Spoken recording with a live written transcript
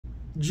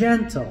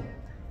Gentle.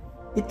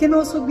 It can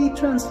also be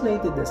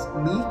translated as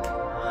meek,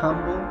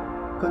 humble,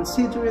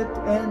 considerate,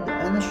 and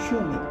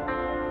unassuming.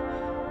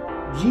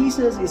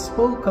 Jesus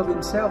spoke of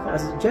himself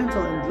as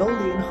gentle and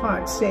lowly in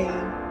heart,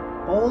 saying,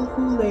 "All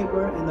who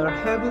labor and are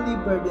heavily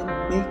burdened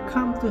may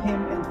come to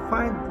him and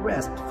find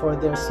rest for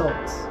their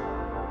souls."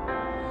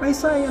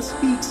 Isaiah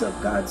speaks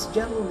of God's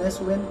gentleness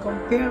when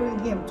comparing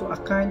him to a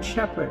kind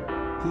shepherd.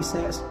 He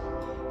says,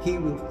 "He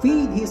will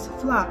feed his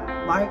flock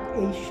like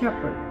a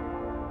shepherd.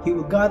 He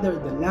will gather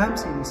the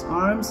lambs in his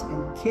arms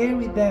and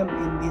carry them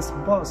in his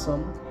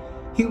bosom.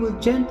 He will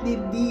gently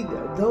lead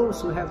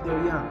those who have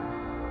their young."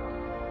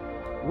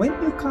 When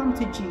you come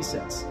to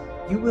Jesus,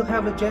 you will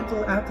have a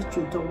gentle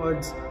attitude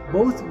towards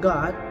both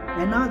God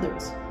and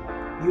others.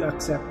 You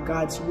accept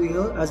God's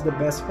will as the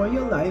best for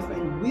your life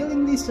and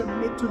willingly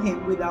submit to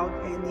Him without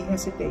any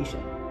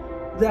hesitation.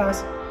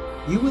 Thus,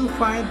 you will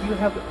find you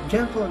have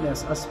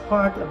gentleness as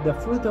part of the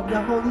fruit of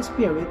the Holy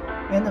Spirit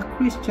and a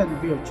Christian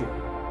virtue.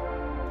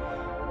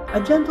 A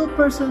gentle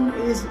person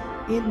is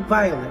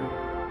inviolate,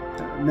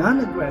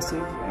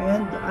 non-aggressive,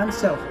 and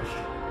unselfish.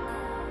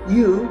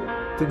 You,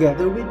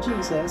 together with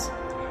Jesus,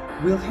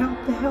 will help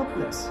the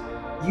helpless.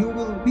 You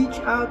will reach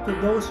out to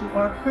those who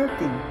are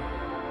hurting.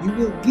 You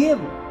will give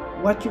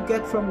what you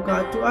get from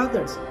God to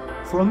others,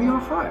 from your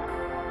heart.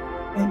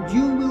 And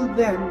you will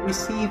then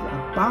receive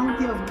a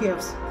bounty of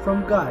gifts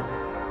from God.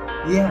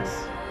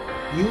 Yes,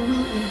 you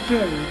will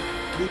inherit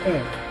the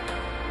earth.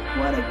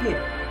 What a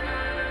gift!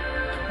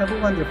 Have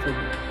a wonderful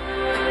day.